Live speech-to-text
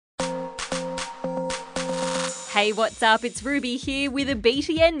Hey, what's up? It's Ruby here with a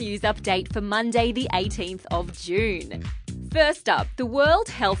BTN news update for Monday, the 18th of June. First up, the World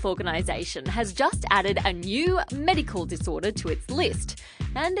Health Organization has just added a new medical disorder to its list,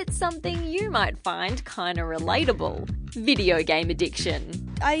 and it's something you might find kinda relatable: video game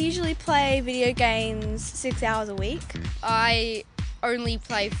addiction. I usually play video games 6 hours a week. I only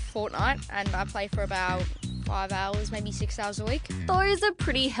play Fortnite and I play for about 5 hours, maybe 6 hours a week. Those are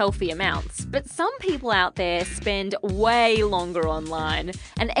pretty healthy amounts, but some people out there spend way longer online,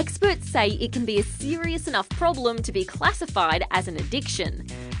 and experts say it can be a serious enough problem to be classified as an addiction.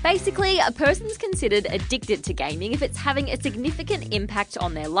 Basically, a person's considered addicted to gaming if it's having a significant impact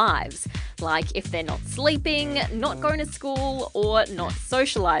on their lives, like if they're not sleeping, not going to school, or not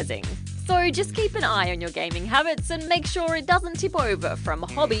socializing. So just keep an eye on your gaming habits and make sure it doesn't tip over from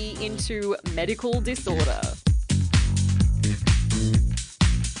hobby into medical disorder.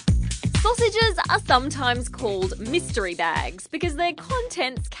 Sausages are sometimes called mystery bags because their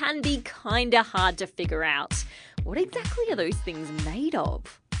contents can be kinda hard to figure out. What exactly are those things made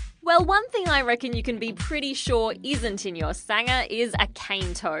of? Well, one thing I reckon you can be pretty sure isn't in your sanger is a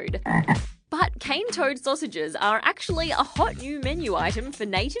cane toad. But cane toad sausages are actually a hot new menu item for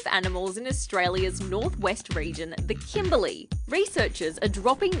native animals in Australia's northwest region, the Kimberley. Researchers are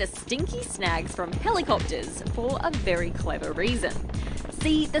dropping the stinky snags from helicopters for a very clever reason.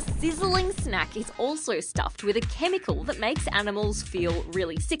 See, the sizzling snack is also stuffed with a chemical that makes animals feel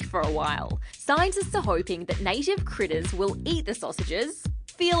really sick for a while. Scientists are hoping that native critters will eat the sausages,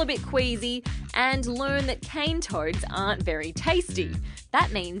 feel a bit queasy, and learn that cane toads aren't very tasty.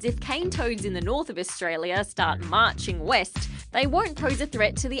 That means if cane toads in the north of Australia start marching west, they won't pose a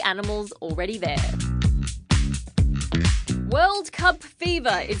threat to the animals already there. World Cup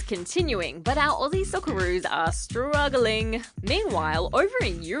fever is continuing, but our Aussie Socceroos are struggling. Meanwhile, over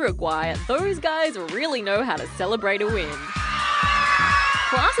in Uruguay, those guys really know how to celebrate a win.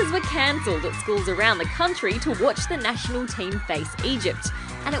 Classes were cancelled at schools around the country to watch the national team face Egypt,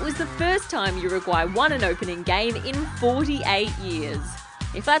 and it was the first time Uruguay won an opening game in 48 years.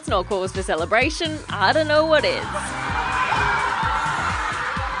 If that's not cause for celebration, I don't know what is.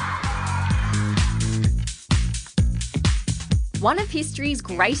 One of history's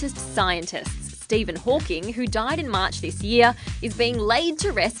greatest scientists, Stephen Hawking, who died in March this year, is being laid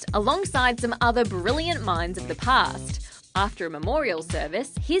to rest alongside some other brilliant minds of the past. After a memorial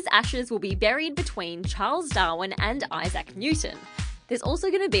service, his ashes will be buried between Charles Darwin and Isaac Newton. There's also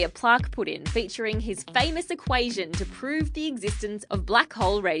going to be a plaque put in featuring his famous equation to prove the existence of black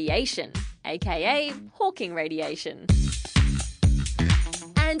hole radiation, aka Hawking radiation.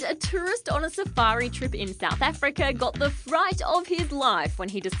 And a tourist on a safari trip in South Africa got the fright of his life when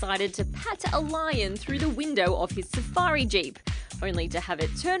he decided to pat a lion through the window of his safari jeep, only to have it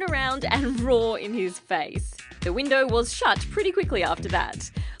turn around and roar in his face. The window was shut pretty quickly after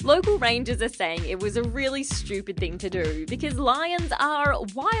that. Local rangers are saying it was a really stupid thing to do because lions are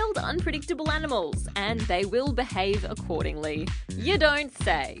wild, unpredictable animals and they will behave accordingly. You don't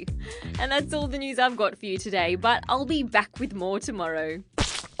say. And that's all the news I've got for you today, but I'll be back with more tomorrow.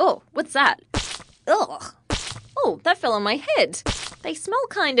 Oh, what's that? Ugh. Oh, that fell on my head. They smell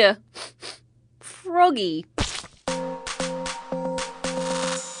kinda froggy.